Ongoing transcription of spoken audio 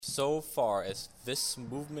So far as this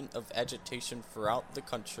movement of agitation throughout the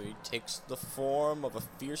country takes the form of a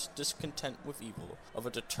fierce discontent with evil, of a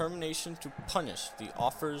determination to punish the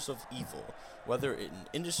authors of evil, whether in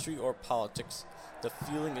industry or politics, the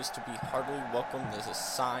feeling is to be heartily welcomed as a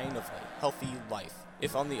sign of a healthy life.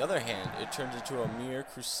 If, on the other hand, it turns into a mere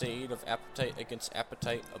crusade of appetite against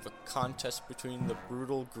appetite, of a contest between the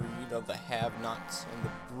brutal greed of the have-nots and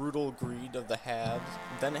the brutal greed of the haves,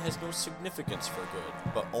 then it has no significance for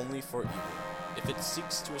good, but only for evil. If it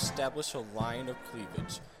seeks to establish a line of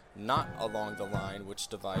cleavage, not along the line which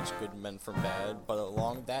divides good men from bad, but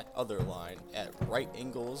along that other line, at right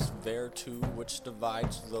angles thereto, which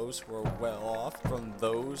divides those who are well off from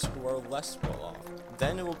those who are less well off,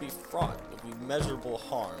 then it will be fraught with immeasurable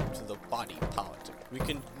harm to the body politic. We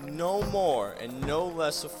can no more and no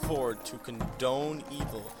less afford to condone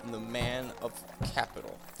evil in the man of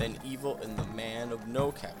capital than evil in the man of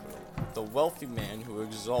no capital. The wealthy man who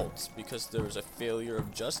exults because there is a failure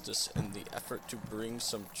of justice in the effort to bring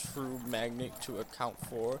some true magnate to account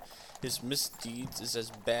for his misdeeds is as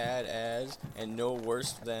bad as, and no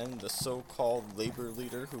worse than, the so-called labor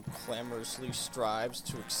leader who clamorously strives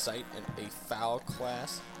to excite a foul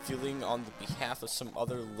class feeling on the behalf of some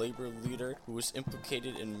other labor leader who is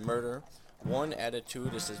implicated in murder. One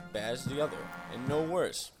attitude is as bad as the other, and no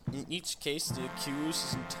worse. In each case, the accused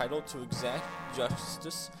is entitled to exact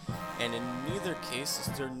justice, and in neither case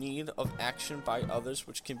is there need of action by others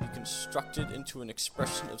which can be constructed into an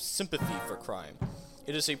expression of sympathy for crime.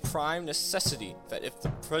 It is a prime necessity that if the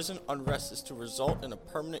present unrest is to result in a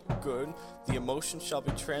permanent good, the emotion shall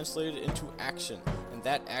be translated into action, and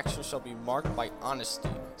that action shall be marked by honesty,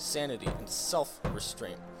 sanity, and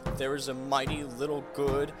self-restraint. There is a mighty little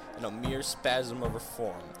good in a mere spasm of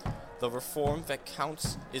reform. The reform that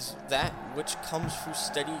counts is that which comes through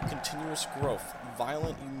steady, continuous growth.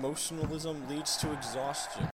 Violent emotionalism leads to exhaustion.